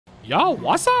Yo,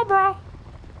 what's up, bro?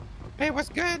 Hey, what's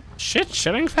good? Shit,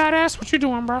 chilling, fat ass. What you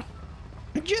doing, bro?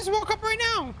 I just woke up right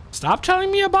now. Stop telling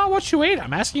me about what you ate.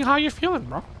 I'm asking how you're feeling,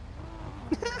 bro.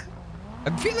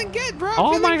 I'm feeling good, bro.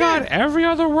 Oh my god, every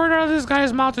other word out of this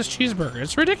guy's mouth is cheeseburger.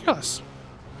 It's ridiculous.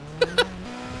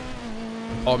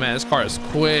 Oh man, this car is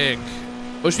quick.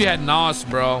 Wish we had NOS,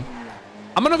 bro.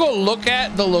 I'm gonna go look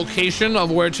at the location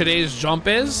of where today's jump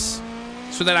is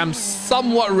so that I'm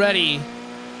somewhat ready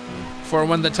for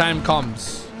when the time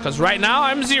comes. Because right now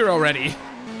I'm 0 ready.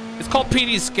 It's called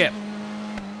PD skip.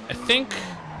 I think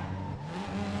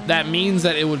that means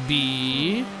that it would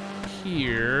be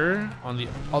here on the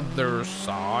other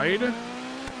side. Let's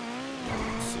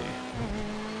see.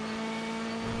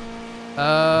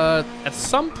 At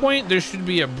some point there should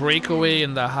be a breakaway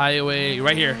in the highway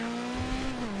right here.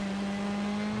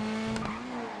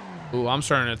 Ooh, I'm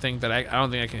starting to think that I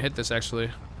don't think I can hit this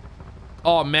actually.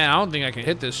 Oh man, I don't think I can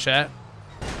hit this, chat.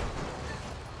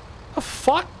 The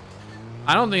fuck?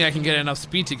 I don't think I can get enough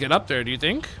speed to get up there, do you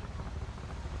think?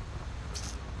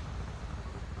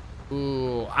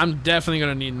 Ooh, I'm definitely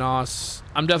gonna need NOS.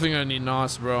 I'm definitely gonna need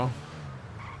NOS, bro.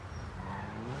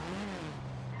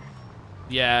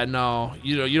 Yeah, no,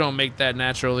 you don't make that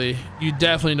naturally. You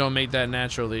definitely don't make that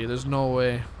naturally. There's no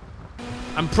way.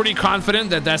 I'm pretty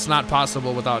confident that that's not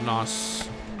possible without NOS.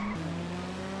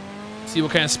 See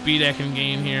what kind of speed I can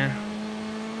gain here.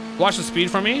 Watch the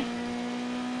speed for me.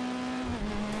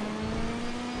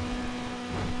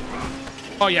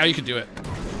 Oh yeah, you can do it.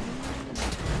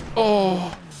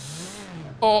 Oh.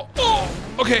 Oh,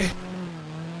 okay.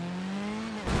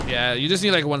 Yeah, you just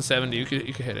need like 170. You could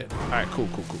hit it. All right, cool.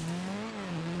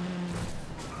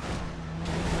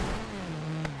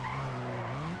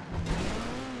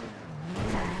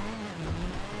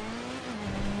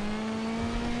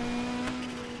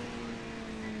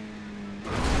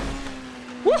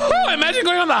 Woohoo! Imagine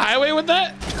going on the highway with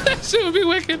that. That shit would be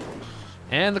wicked.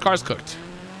 And the car's cooked.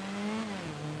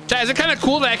 Chat, is it kind of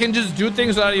cool that I can just do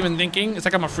things without even thinking? It's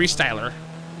like I'm a freestyler.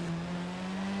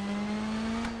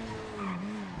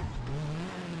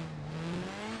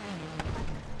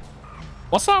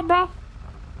 What's up, bro?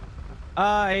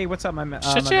 Hey, what's up, my man?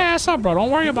 Shut your ass up, bro. Don't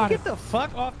worry about it. Get the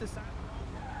fuck off the side.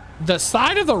 The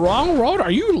side of the wrong road? Are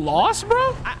you lost,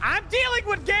 bro? I'm dealing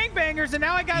with gangbangers, and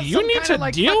now I got. You need to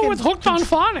like deal with Hooked on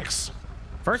Phonics.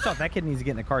 First off, that kid needs to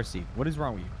get in a car seat. What is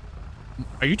wrong with you?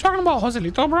 Are you talking about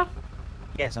Joselito, bro?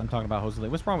 Yes, I'm talking about Jose.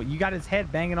 What's wrong with you? You got his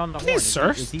head banging on the horn. Please,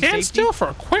 sir, stand still for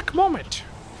a quick moment.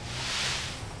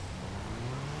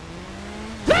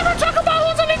 Never talk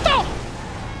about Joselito!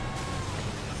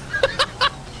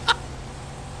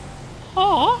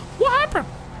 Oh, what happened?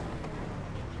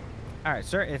 All right,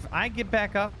 sir, if I get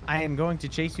back up, I am going to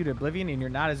chase you to oblivion, and you're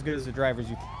not as good as the driver as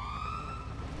you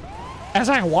As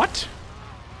I what?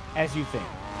 As you think.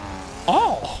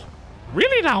 Oh,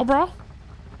 really now, bro?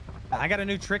 I got a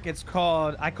new trick. It's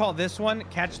called, I call this one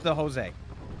Catch the Jose.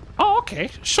 Oh, okay.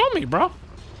 Show me, bro.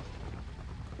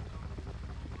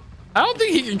 I don't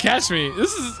think he can catch me.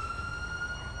 This is...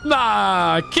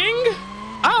 Nah, King?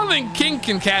 I don't think King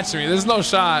can catch me. There's no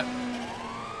shot.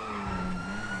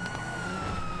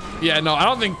 Yeah, no, I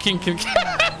don't think King can.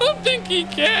 I don't think he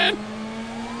can.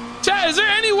 Chat, is there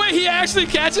any way he actually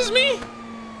catches me?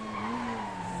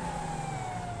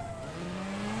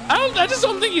 I just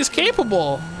don't think he's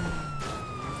capable.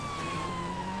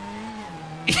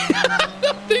 I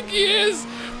don't think he is.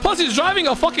 Plus, he's driving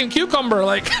a fucking cucumber,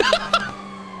 like.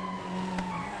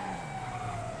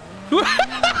 Where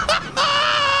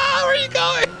are you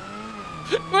going?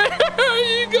 Where are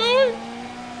you going?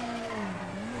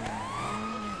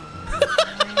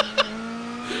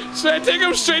 Should I take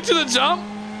him straight to the jump?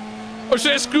 Or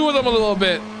should I screw with him a little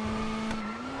bit?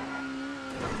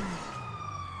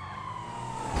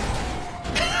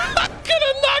 I could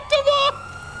have knocked him off!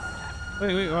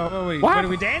 Wait. What are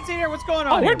we dancing here? What's going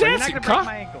on? Oh, we're here? dancing, You're not gonna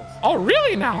break my ankles. Oh,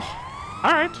 really now?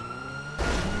 All right.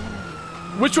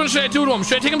 Which one should I do to him?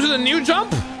 Should I take him to the new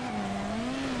jump?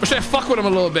 Or should I fuck with him a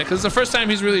little bit? Because it's the first time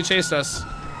he's really chased us.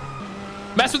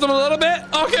 Mess with him a little bit?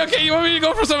 Okay, you want me to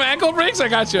go for some ankle breaks? I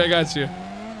got you.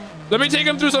 Let me take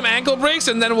him through some ankle breaks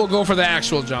and then we'll go for the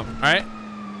actual jump, all right?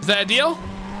 Is that a deal? All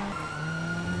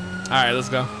right, let's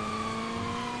go.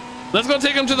 Let's go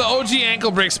take him to the OG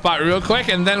ankle break spot real quick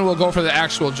and then we'll go for the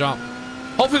actual jump.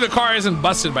 Hopefully the car isn't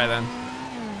busted by then.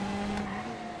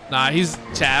 Nah, he's...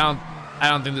 Chat, I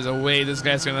don't think there's a way this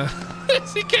guy's gonna...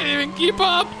 He can't even keep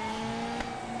up.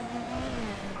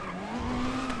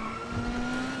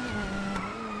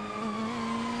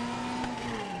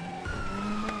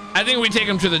 I think we take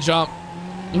him to the jump.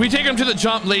 We take him to the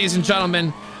jump, ladies and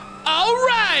gentlemen. All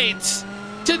right.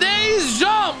 Today's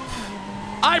jump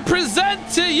I present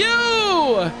to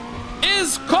you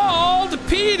is called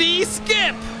PD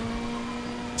Skip.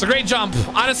 It's a great jump.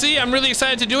 Honestly, I'm really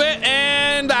excited to do it,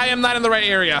 and I am not in the right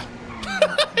area.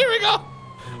 Here we go.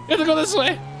 We have to go this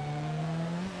way.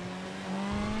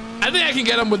 I think I can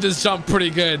get him with this jump pretty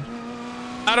good.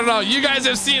 I don't know. You guys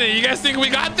have seen it. You guys think we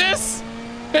got this?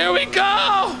 Here we go.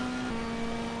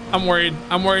 I'm worried.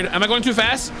 I'm worried. Am I going too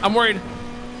fast? I'm worried.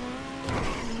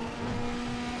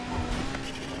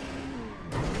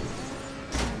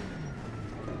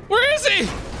 Where is he?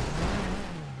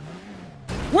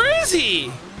 Where is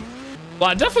he? Well,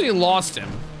 I definitely lost him.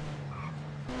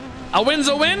 A win's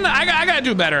a win. I gotta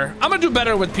do better. I'm gonna do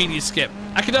better with PD Skip.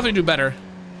 I can definitely do better.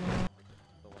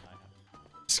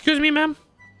 Excuse me, ma'am.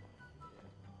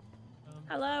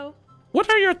 Hello. What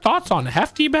are your thoughts on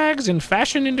hefty bags in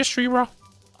fashion industry, bro?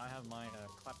 I have mine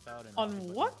clapped out. On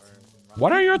what?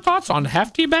 What are your thoughts on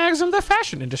hefty bags in the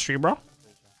fashion industry, bro?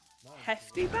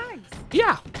 Hefty bags?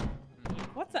 Yeah.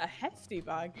 What's a hefty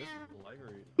bag?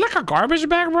 Like a garbage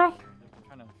bag, bro? I'm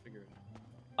trying to figure it out.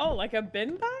 Oh, like a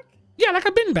bin bag? Yeah, like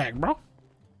a bin bag, bro.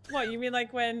 What, you mean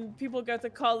like when people go to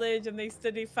college and they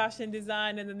study fashion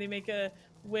design and then they make a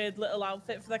weird little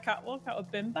outfit for the catwalk out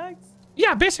of bin bags?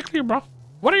 Yeah, basically, bro.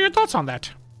 What are your thoughts on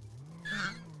that?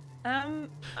 I don't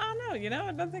know, you know,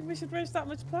 I don't think we should waste that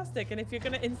much plastic. And if you're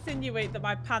going to insinuate that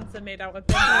my pants are made out of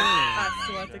bin bags, I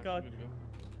swear to God.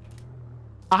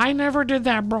 I never did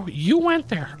that, bro. You went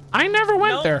there. I never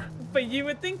went there. But you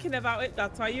were thinking about it.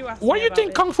 That's why you asked What me do you about think,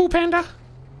 it. Kung Fu Panda?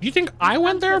 You think I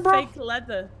went there, Pants are bro? Fake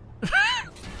leather.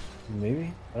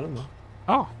 Maybe. I don't know.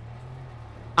 Oh.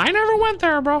 I never went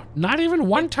there, bro. Not even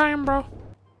one time, bro.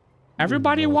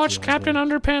 Everybody watched Captain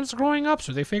Underpants growing up,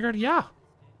 so they figured, yeah,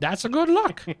 that's a good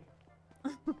look.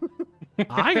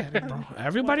 I get it, bro.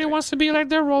 Everybody wants to be like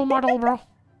their role model, bro.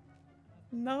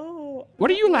 No. What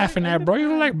are you laughing at, bro? You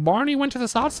look like Barney went to the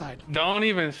south side. Don't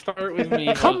even start with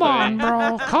me. Come Jose. on,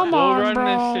 bro. Come We'll on, run bro.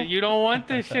 this shit. You don't want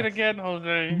this shit again,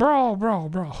 Jose. Bro.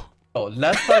 Oh,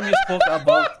 last time you spoke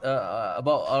about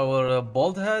our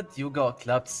bald head, you got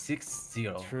clapped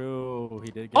 6-0. True, he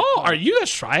did. Get Oh, are you the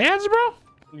Triads, bro?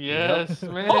 Yes,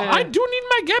 man. Oh, I do need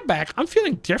my get back. I'm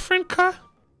feeling different, cuh.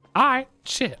 Alright,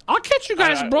 shit. I'll catch you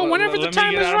guys, bro, whenever the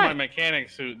time is Let me get out right. of my mechanic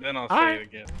suit, then I'll Alright. say it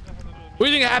again. What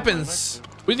do you think happens?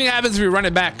 What do you think happens if we run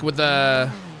it back with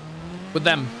them?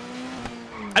 I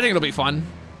think it'll be fun.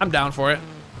 I'm down for it.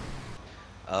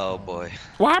 Oh boy.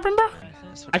 What happened, bro?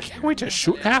 I can't wait to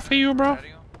shoot half of you, bro.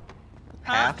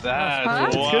 Half?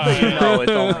 That's It's good that you know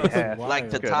it's only wild. half. Like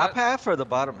the top half or the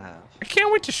bottom half? I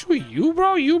can't wait to shoot you,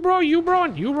 bro, and you,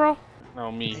 bro.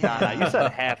 No, me. Nah, you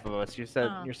said half of us. You're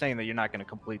saying that you're not gonna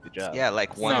complete the job. Yeah,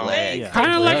 like one No. leg. Yeah.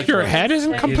 Kind of like your head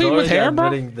isn't complete with hair, bro.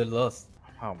 The loss.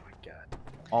 Oh my god.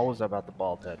 Always about the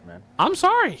bald head, man. I'm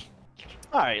sorry.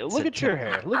 All right, look at your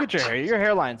hair. Look at your hair. Your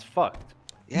hairline's fucked.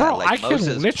 Yeah, Bro, like I can Moses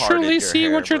parted literally your see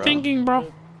hair, what you're bro. thinking,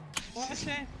 bro. What a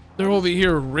shame. They're over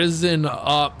here risen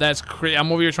up. That's crazy.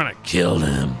 I'm over here trying to kill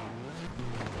them.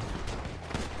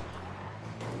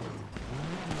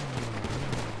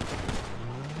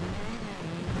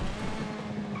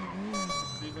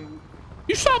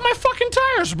 You shot my fucking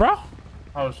tires, bro.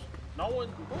 No one.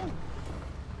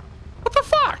 What the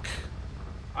fuck?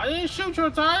 I didn't shoot your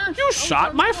tires. You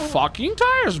shot my fucking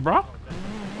tires, bro.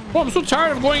 Oh, I'm so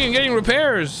tired of going and getting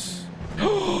repairs.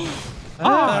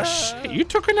 Oh, shit. You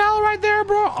took an L right there,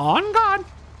 bro. On God.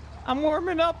 I'm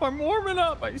warming up.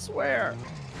 I swear.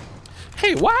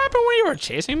 Hey, what happened when you were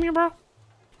chasing me, bro?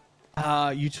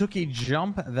 You took a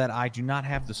jump that I do not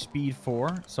have the speed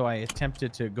for, so I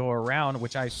attempted to go around,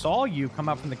 which I saw you come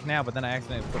up from the canal, but then I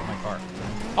accidentally flipped my car.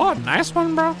 Oh, nice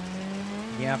one, bro.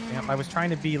 Yep. I was trying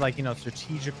to be like, you know,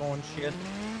 strategical and shit,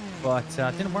 but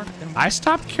didn't work. I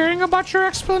stopped caring about your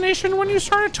explanation when you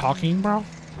started talking, bro.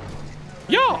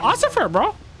 Yo, Ossifer,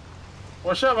 bro.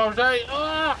 What's up, Jose?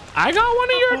 I got one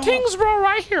of your things, bro,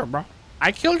 right here, bro.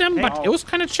 I killed him, but it was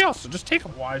kind of chill, so just take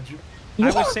him. Why'd you? I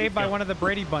was saved by one of the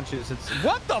Brady bunches. It's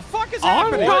what the fuck is Oh,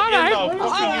 happening? God,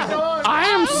 I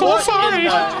am so sorry.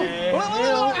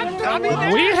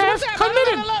 We have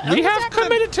committed. We have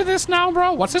committed to this now,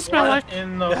 bro. What's it smell like?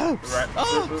 In the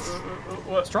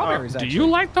Strawberries. Do Actually. you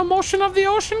like the motion of the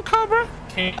ocean, Cobra?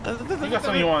 You got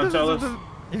something you want to tell us?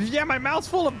 Yeah, my mouth's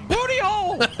full of booty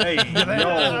hole. Hey,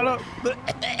 no.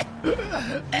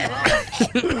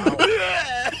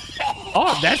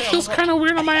 Oh, that feels kind of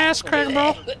weird on my ass crack,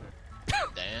 bro.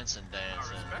 Dancing.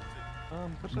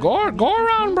 Go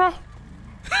around, bro.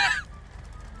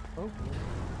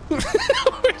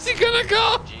 Where's he gonna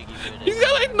go? He's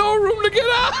got like no room to get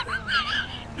out.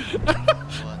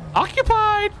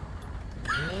 Occupied.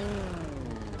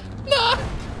 Nah.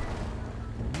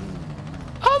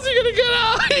 How's he gonna get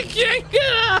out? He can't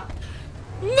get out.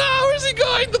 No, where's he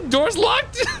going? The door's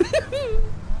locked.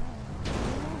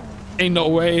 Ain't no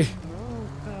way.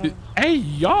 Hey,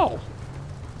 yo.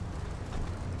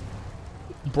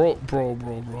 Bro.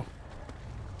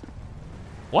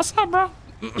 What's up, bro?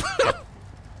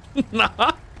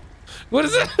 Nah. What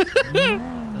is it?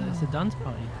 It's a dance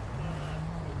party.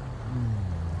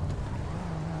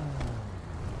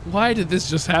 Why did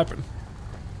this just happen?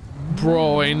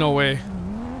 Bro, ain't no way.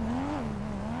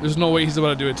 There's no way he's about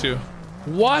to do it too.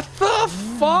 What the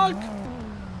fuck?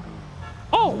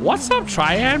 Oh, what's up,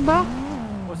 Triad, bro?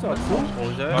 What's up, fool?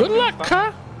 Good luck,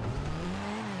 huh?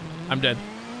 I'm dead.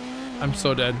 I'm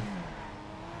so dead.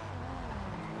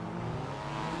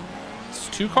 It's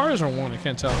 2 cars or 1? I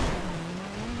can't tell.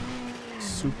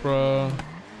 Supra.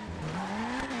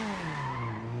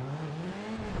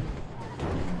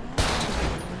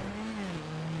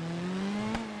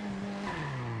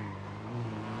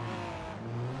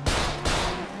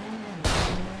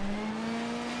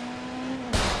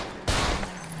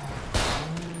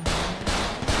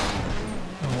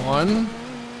 One.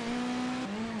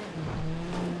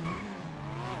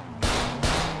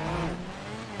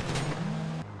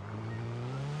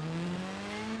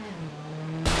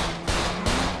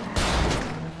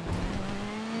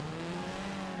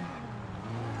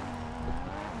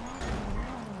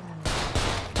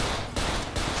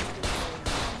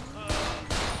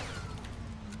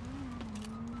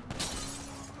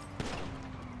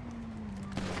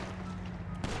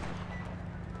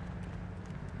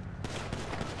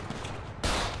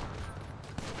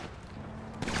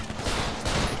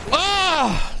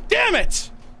 Damn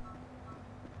it!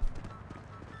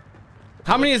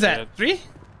 How many is that? 3?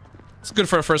 It's good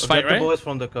for a first fight, Get the right? boys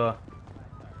from the car.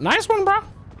 Nice one, bro.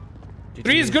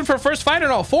 3 is good for a first fight or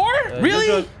no? 4?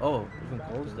 Really? Oh, you can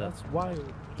close that. That's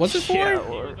wild. What's it for?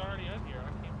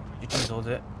 You can close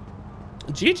it.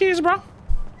 GG's, bro.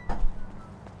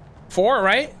 4,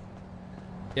 right?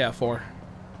 Yeah, 4.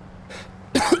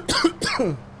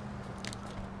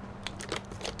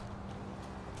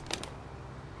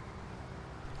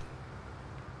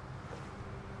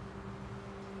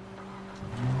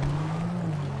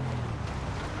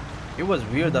 It was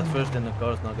weird at first in the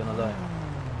cars, not gonna lie.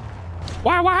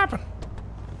 Why? What happened?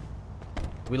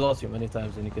 We lost you many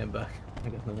times and you came back. I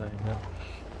got no lie, yeah.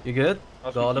 You good?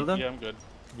 Got all of them? Yeah, I'm good.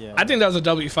 Yeah. I think that was a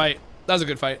W fight. That was a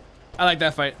good fight. I like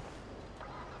that fight.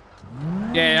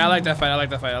 Yeah, I like that fight. I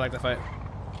like that fight. I like that fight.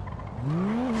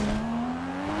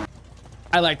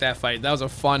 I like that fight. That was a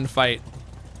fun fight.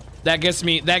 That gets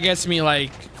me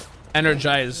like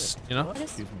energized, you know?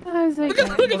 Look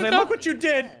at Look what you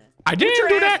did. I didn't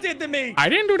do that. Did to me. I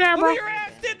didn't do that, bro. Look what your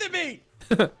ass did to me.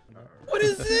 What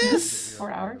is this?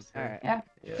 4 hours? Yeah.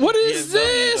 What is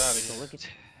this?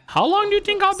 How long do you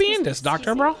think I'll be in this,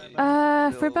 Doctor, bro?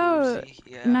 For about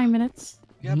 9 minutes.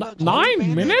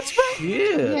 9 minutes, bro?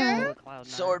 Yeah.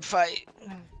 Sword fight.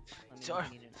 Sword.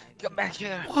 Come back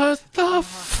here. What the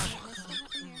f?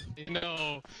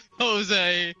 No,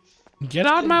 Jose. Get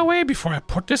out of my way before I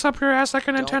put this up your ass like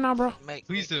an antenna, bro.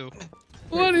 Please do.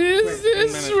 What is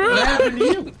this,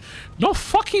 bro? Don't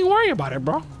fucking worry about it,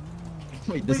 bro.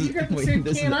 Wait, this is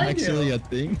actually a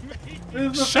thing?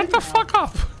 Shut the fuck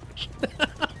up.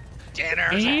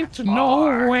 Ain't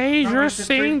no way you're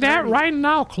saying that right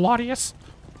now, Claudius.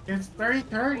 It's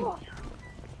 3:30.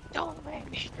 Don't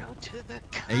make me go to the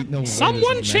Ain't no way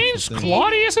Someone this is an changed actual thing.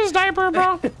 Claudius's diaper,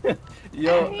 bro.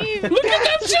 Yo. Look at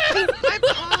that shit.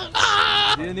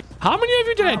 How many of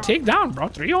you did I take down, bro?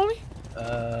 3 only?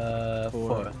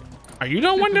 4. Are you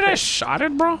the one that I shot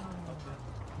at, bro?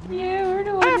 Yeah, we're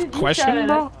the I one have a that you question, shot at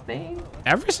bro. us, thing.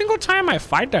 Every single time I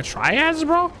fight the triads,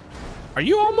 bro, are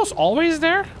you almost always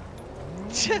there?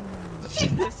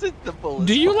 This is the bullet.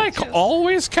 Do you like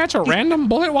always catch a random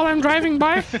bullet while I'm driving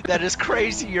by? That is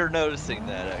crazy. You're noticing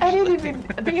that. I Actually,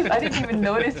 didn't even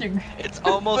notice you. it's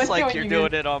almost like you're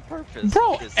doing it on purpose.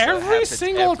 Bro, This every happens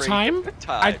single every time,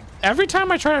 time. every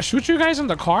time I try to shoot you guys in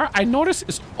the car, I notice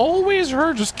it's always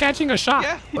her just catching a shot.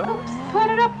 Yeah.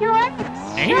 Put it up your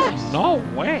ass. Ain't no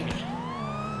way.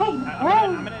 I'm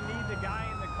gonna need the guy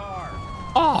in the car.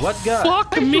 Oh, What guy?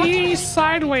 fuck me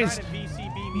sideways.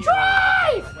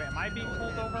 Drive! Wait, am I being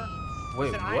pulled over?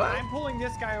 Wait, Listen, what? I'm pulling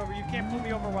this guy over. You can't pull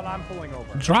me over while I'm pulling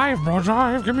over. Drive, bro,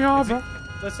 drive. Give me all, bro.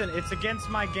 Listen, it's against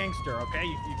my gangster, okay?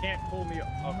 You can't pull me.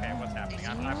 Okay, what's happening?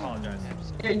 I apologize.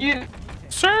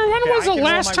 Sir, when was the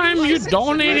last time you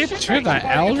donated to the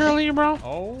elderly, bro?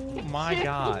 Oh my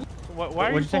God.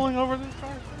 Why are you pulling over this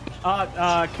car?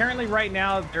 Currently, right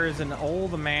now, there is an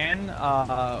old man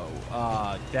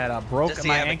that broke Does he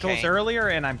my have a ankles cane? earlier,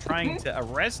 and I'm trying to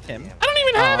arrest him. I don't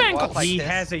even have ankles. Like He this?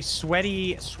 has a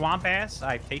sweaty swamp ass.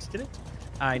 I've tasted it.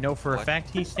 I know for a fact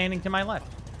he's standing to my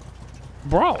left.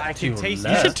 Bro, I can taste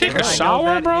you should take a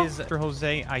shower, bro. Mr.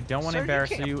 Jose, I don't want to Sir, you embarrass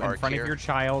can't you in park front here. of your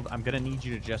child. I'm gonna need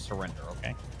you to just surrender,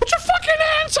 okay? Put your fucking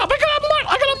hands up. I got a mullet.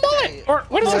 I got a mullet. Or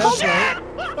what is it called?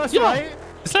 That's Yo, right.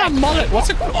 it's not a mullet.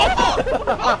 What's it called?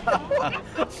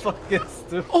 Fucking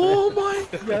stupid. Oh my.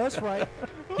 Yeah, that's right.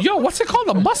 Yo, what's it called?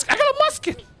 A musket. I got a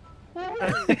musket.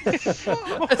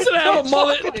 I said I have a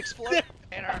mullet.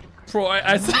 Bro,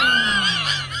 I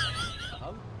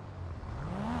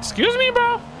excuse me,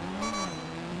 bro.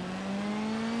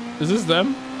 Is this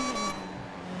them?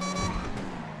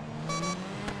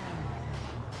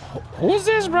 Who's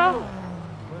this, bro?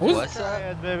 What's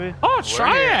up, baby? Oh,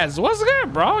 Triads. What's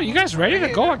good, bro? You guys ready to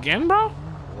go again, bro?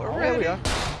 We're ready.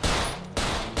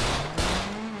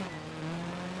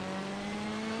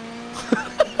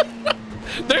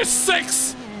 There's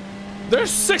 6. There's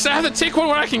 6. I have to take one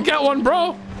when I can get one,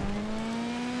 bro.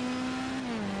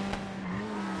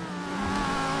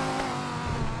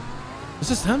 Is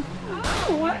this them?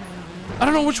 What? I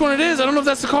don't know which one it is. I don't know if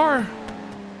that's the car.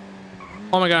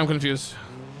 Oh my god, I'm confused.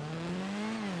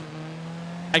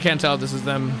 I can't tell if this is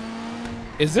them.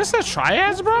 Is this a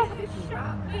Triads, bro?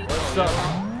 What's up?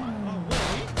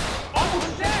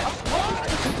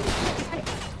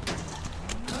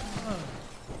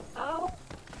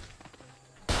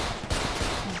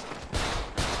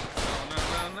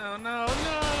 No.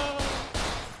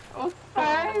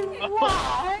 Okay,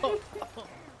 why?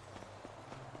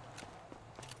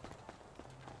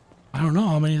 I don't know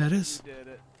how many that is. You did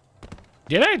it.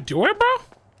 Did I do it, bro?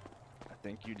 I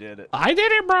think you did it. I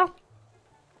did it, bro.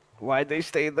 Why'd they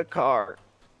stay in the car?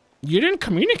 You didn't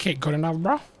communicate good enough,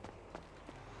 bro.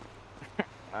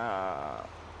 Chad,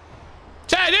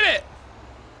 I did it.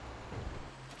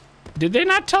 Did they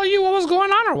not tell you what was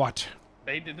going on or what?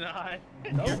 They did not.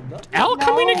 L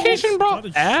communication, bro.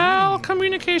 L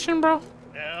communication, bro.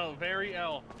 L, very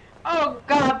L. Oh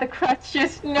god, the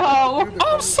crutches, no.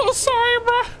 I'm so sorry,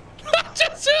 bro. I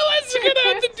just realized you're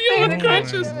gonna have to deal with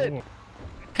crutches.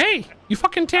 Hey, you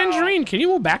fucking tangerine. Can you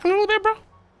move back a little bit, bro?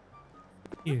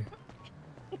 Here.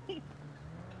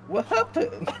 What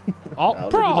happened? Oh, How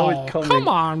did you know bro. it coming? Come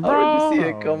on, bro. How did you see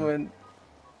it coming?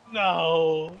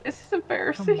 No. This is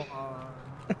embarrassing.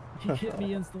 He hit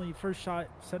me instantly. First shot,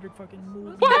 Cedric fucking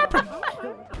moved. What happened?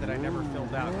 That I never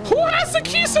filled out. Who has the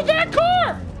keys to that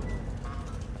car?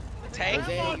 Take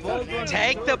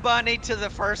the bunny to the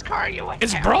first car you went.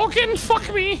 It's broken. Fuck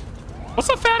me. What's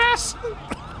up, fat ass?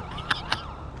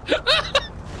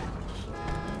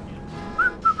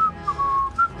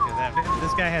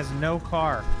 This guy has no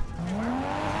car.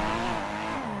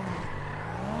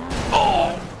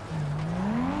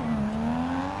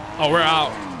 Oh, we're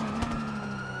out.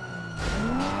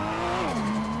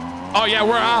 Oh, yeah,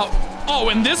 we're out. Oh,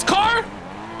 in this car?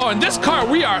 Oh, in this car,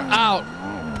 we are out.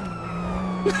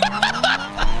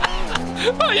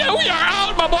 Oh, yeah, we are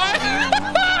out, my boy.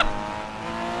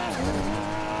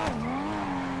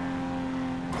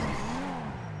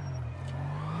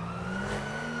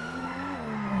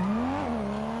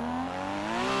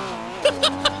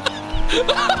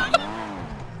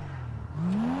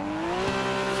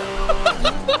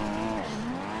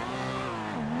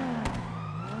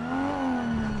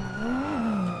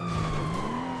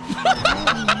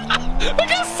 Look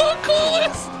how so cool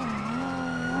this.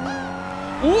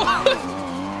 What?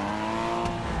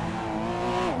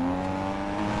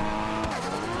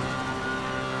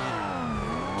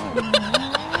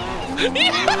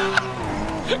 Yeah.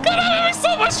 God, I'm having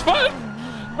so much fun.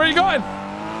 Where are you going?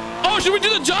 Oh, should we do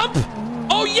the jump?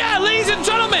 Oh yeah, ladies and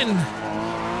gentlemen,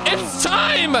 it's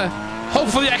time.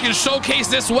 Hopefully I can showcase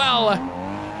this well.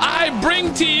 I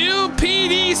bring to you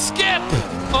PD Skip.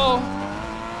 Oh.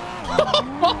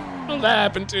 What did that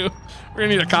happen to? We're gonna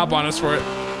need a cop on us for it.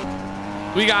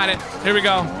 We got it. Here we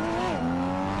go.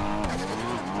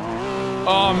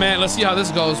 Oh man, let's see how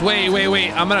this goes. Wait.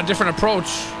 I'm on a different approach.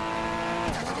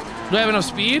 Do I have enough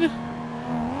speed?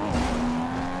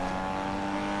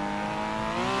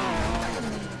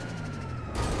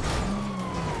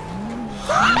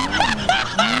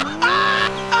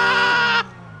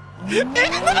 Where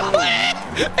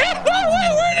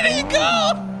did he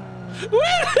go?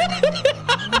 Where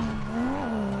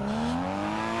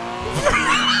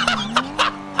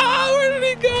did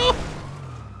he go?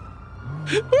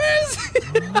 Where is he?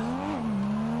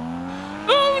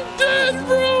 I'm dead,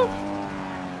 bro.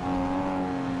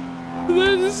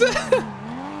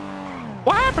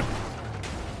 What happened?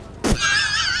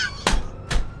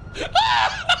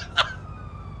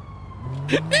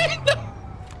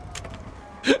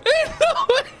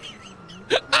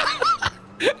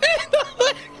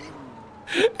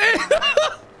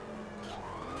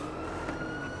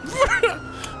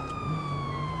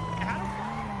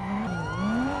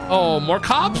 Oh, more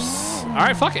cops? All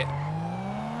right, fuck it.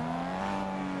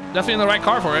 Definitely in the right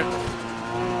car for it.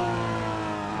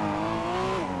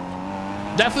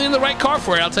 Definitely in the right car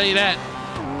for it, I'll tell you that.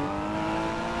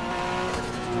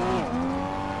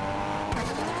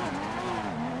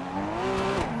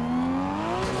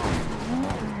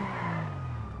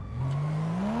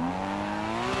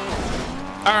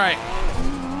 All right.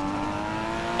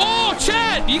 Oh,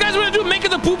 Chad, you guys want to do Make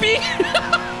It the Poopy?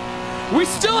 We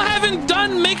still haven't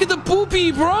done Make It the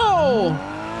Poopy, bro.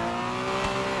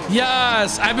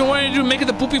 Yes, I've been wanting to do Make It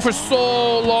the Poopy for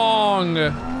so long.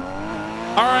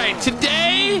 All right,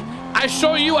 today I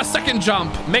show you a second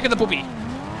jump. Make It the Poopy.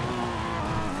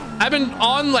 I've been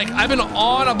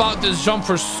on about this jump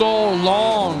for so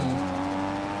long.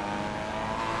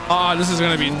 Oh, this is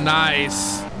gonna be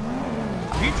nice.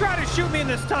 If you try to shoot me in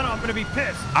this tunnel, I'm gonna be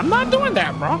pissed. I'm not doing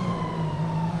that, bro.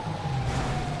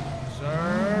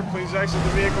 Sir, please exit the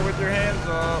vehicle with your hands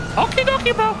up. Okie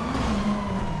dokie, bro.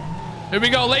 Here we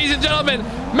go, ladies and gentlemen.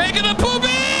 Make It the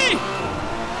Poopy!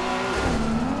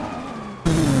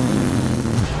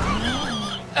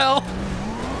 L.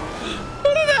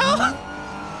 What the hell?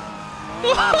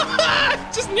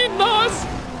 Just need nose.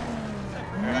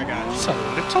 I got you.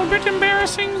 It's a little bit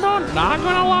embarrassing, bro. Not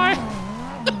gonna lie.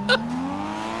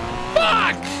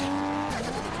 Fuck!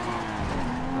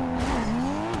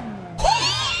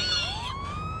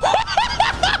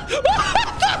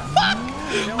 What the fuck?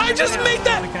 I just made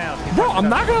that. Bro, I'm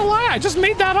not gonna lie. I just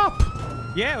made that up.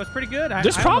 Yeah, it was pretty good.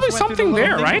 There's probably something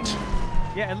there, right?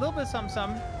 Yeah, a little bit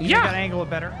something. Yeah. You gotta angle it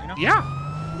better, you know? Yeah.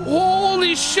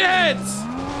 Holy shit.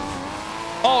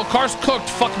 Oh, car's cooked.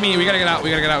 Fuck me. We gotta get out. We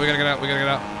gotta get out. We gotta get out. We gotta get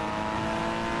out.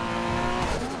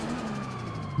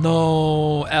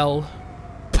 No, L.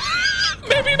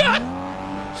 Maybe not.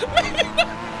 Maybe not.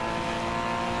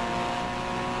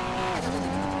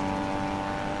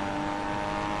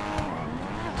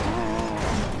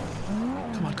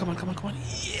 Come on, come on, come on, come on.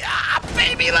 Yeah,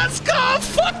 baby, let's go.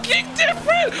 Fucking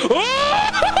different.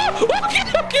 Oh, okay,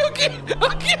 okay, okay,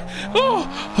 okay. Oh,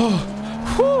 oh,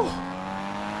 whew.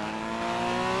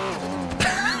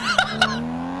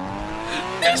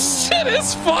 This shit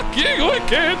is fucking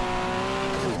wicked.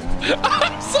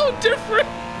 I'm so different.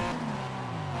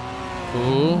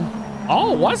 Ooh.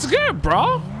 Oh, what's good,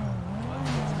 bro?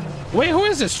 Wait, who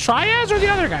is this? Triads or the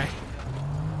other guy?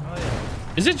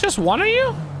 Is it just one of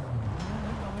you?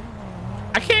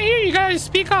 I can't hear you guys.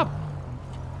 Speak up.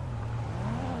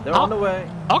 They're on the way.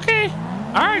 Okay.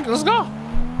 All right, let's go.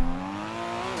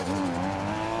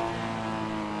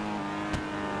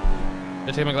 Did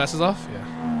I take my glasses off? Yeah.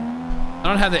 I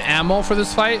don't have the ammo for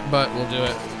this fight, but we'll do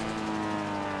it.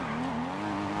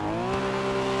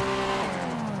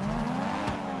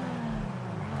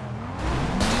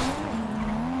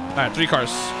 All right, 3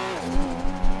 cars.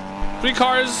 3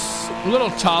 cars, a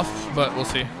little tough, but we'll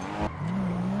see.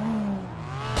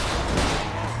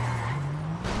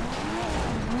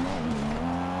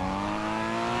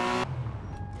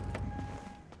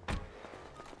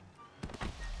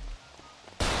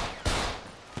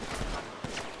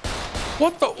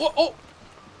 What the? What? Oh.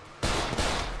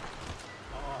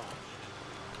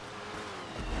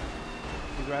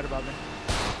 He's right above me.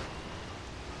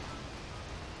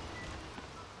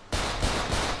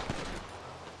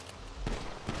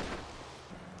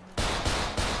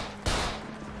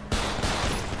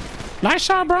 Nice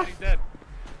shot, bro.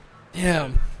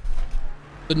 Damn.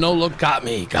 The no look got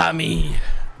me. Got me.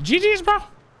 GG's, bro.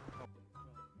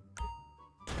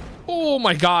 Oh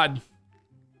my god.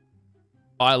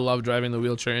 Oh, I love driving the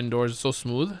wheelchair indoors. It's so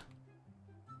smooth.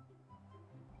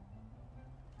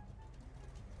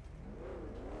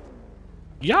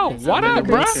 Yo, what up,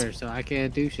 bro? So I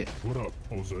can't do shit. What up,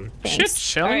 Jose? Shit,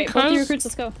 chilling, All right, both cuz. recruits,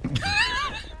 let's go.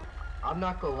 I'm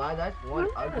not gonna lie, that's one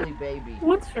ugly baby.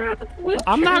 What's wrong?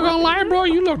 I'm not gonna lie, bro.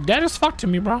 You look dead as fuck to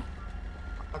me, bro. I'm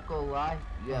not gonna lie,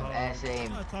 you have ass aim.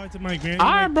 Talk to my granny. All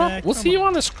right, like bro. that. We'll Come see you on.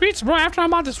 on the streets, bro, after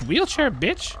I'm out this wheelchair,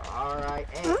 bitch. Alright,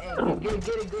 hey, get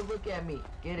a good look at me.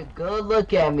 Get a good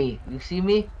look at me. You see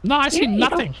me? No, I see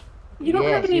nothing. You don't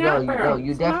have any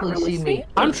you definitely see me.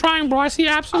 I'm trying, bro. I see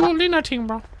absolutely nothing,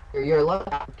 bro. You're lucky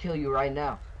I don't kill you right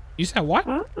now. You said what?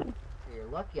 You're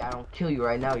lucky I don't kill you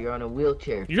right now. You're on a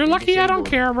wheelchair. You're lucky I don't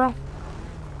care, bro.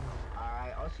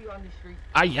 Alright, I'll see you on the street.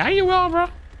 Yeah, you will, bro.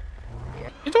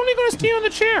 It's only gonna stay on the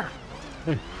chair.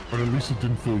 Hey, but at least it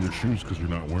didn't fill your shoes because you're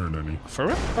not wearing any. For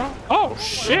real, bro? Oh,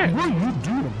 shit. What are you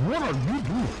doing? What are you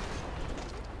doing?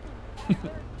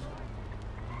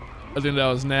 I think that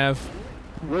was Nav.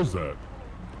 Who was that?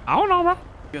 I don't know, bro.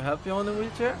 You happy on the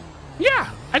wheelchair? Yeah,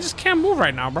 I just can't move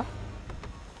right now, bro.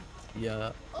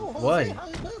 Yeah. Oh, Jose, Why? how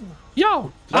you been?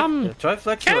 Yo, try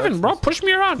flex your Kevin, bro, axes. push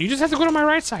me around. You just have to go to my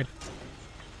right side.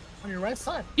 On your right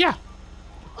side? Yeah.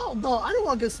 Oh, no, I don't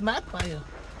want to get smacked by you.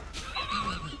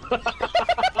 What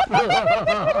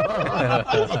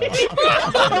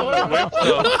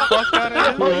the fuck out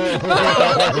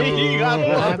of here? He got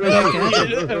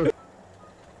it.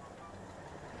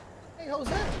 Hey,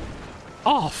 Jose.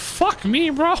 Oh, fuck me,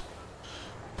 bro.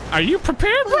 Are you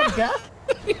prepared, bro?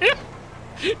 Yeah.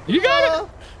 You got it.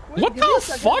 What the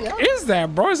fuck is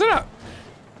that, bro? Is it a...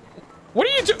 What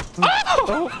are you doing?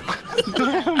 Oh!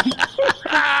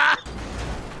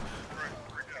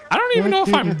 I don't even know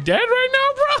if I'm dead right now,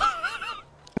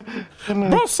 bro.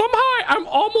 Bro, somehow I'm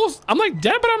almost... I'm like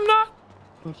dead, but I'm not.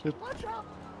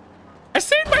 I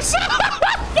saved myself.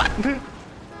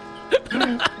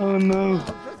 Oh, no.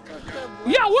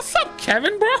 Yeah, what's up,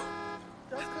 Kevin, bro?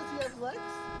 Just because you have legs?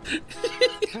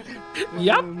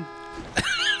 Yup.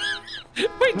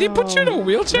 Wait, they put you in a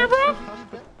wheelchair, bro?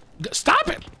 Stop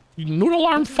it, you noodle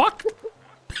arm fuck.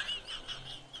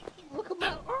 Look at my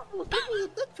arm. Look what you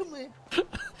did to me.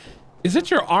 Is it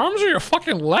your arms or your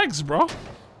fucking legs, bro?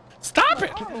 Stop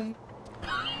it.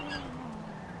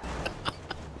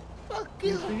 Fuck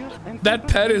you. That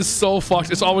pet is so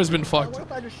fucked. It's always been fucked. What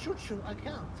if I just shoot you? I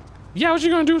can't. Yeah, what you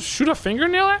gonna do? Shoot a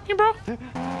fingernail at me, bro?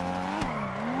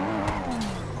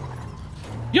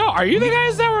 Yo, are you the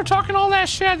guys that were talking all that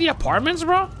shit at the apartments,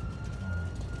 bro?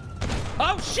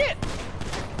 Oh shit!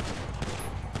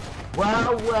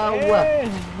 Wow, wow,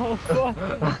 What the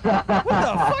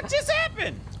fuck just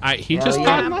happened? He just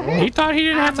thought he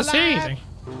didn't have to say anything.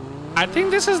 I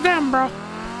think this is them, bro. You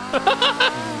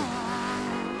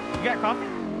got coffee?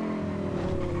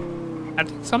 I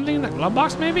think something in the glove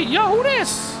box, maybe. Yo, who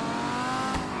this?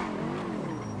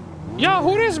 Yo,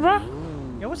 who this, bro?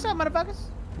 Yo, what's up, motherfuckers?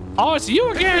 Oh, it's you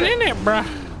again, isn't it, bro?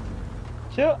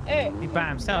 Chill. Hey. He by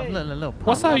himself. Little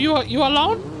What's up? You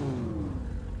alone?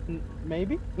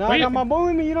 Maybe. No, Where I got you- my boy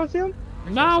with me. You don't see him?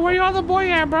 Nah, where your other boy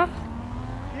at, bro?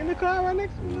 He in the car right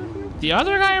next to me. You don't see him? The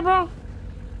other guy, bro?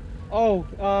 Oh,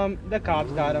 the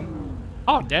cops got him.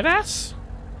 Oh, deadass?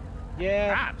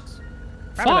 Yeah. Cops.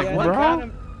 Fuck, Yeah, they bro. got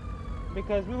him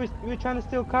because we were trying to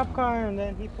steal a cop car and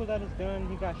then he pulled out his gun.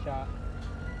 He got shot.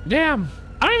 Damn.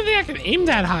 I don't even think I can aim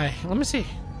that high. Let me see.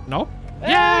 Nope.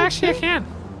 Yeah, actually I can.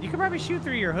 You could probably shoot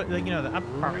through your hood, like, you know, the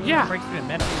upper part. Yeah. Breaks through the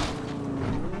middle.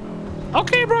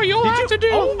 Okay, bro, you'll have to do.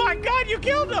 Oh my god, you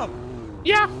killed him!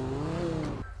 Yeah.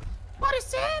 What a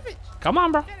savage! Come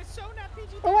on, bro.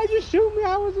 Oh, why'd you shoot me?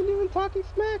 I wasn't even talking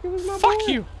smack. It was my Fuck boy.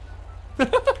 you.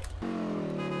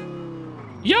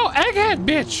 Yo, egghead,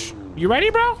 bitch. You ready,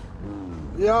 bro?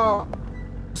 Yo,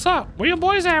 What's up? Where your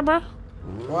boys at, bro?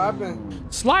 what happened?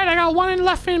 Slide, I got one in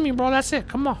left in me, bro. That's it.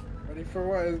 Come on. Ready for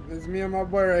what? It's me and my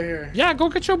boy right here. Yeah, go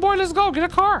get your boy. Let's go. Get a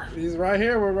car. He's right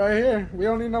here. We're right here. We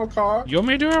don't need no car. You want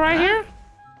me to do it right here?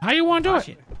 How you want to do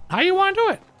it? How you want to do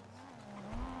it?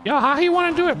 Yo, how he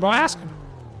want to do it, bro? Ask him.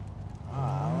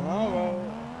 I don't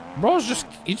know, Bro's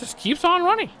he just keeps on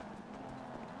running.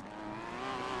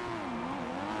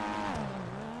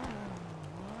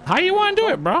 How you want to do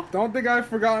it, bro? Don't think I've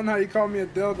forgotten how you called me a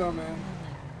dildo, man.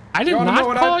 I did You wanna know not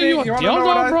what I call you a think? You wanna know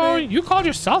what dildo, I bro. think? You called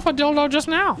yourself a dildo just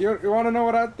now. You want to know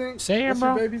what I think? Say it, What's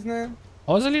bro. your baby's name?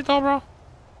 Joselito, bro.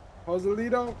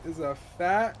 Joselito is a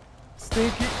fat,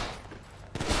 stinky.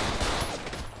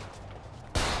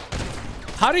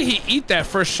 How did he eat that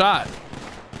first shot?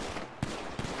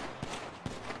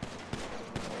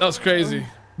 That was crazy.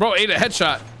 Bro ate a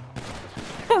headshot.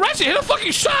 Bro, Ratchet hit a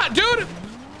fucking shot, dude.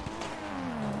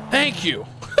 Thank you.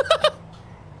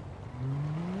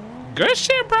 Good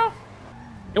shit, bro.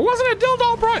 It wasn't a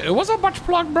dildo, bro. It was a butt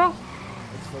plug, bro.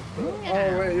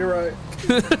 Oh, wait, you're right.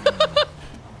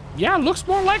 Yeah, it looks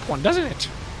more like one, doesn't it?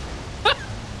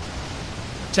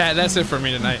 Chat, that's it for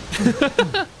me tonight.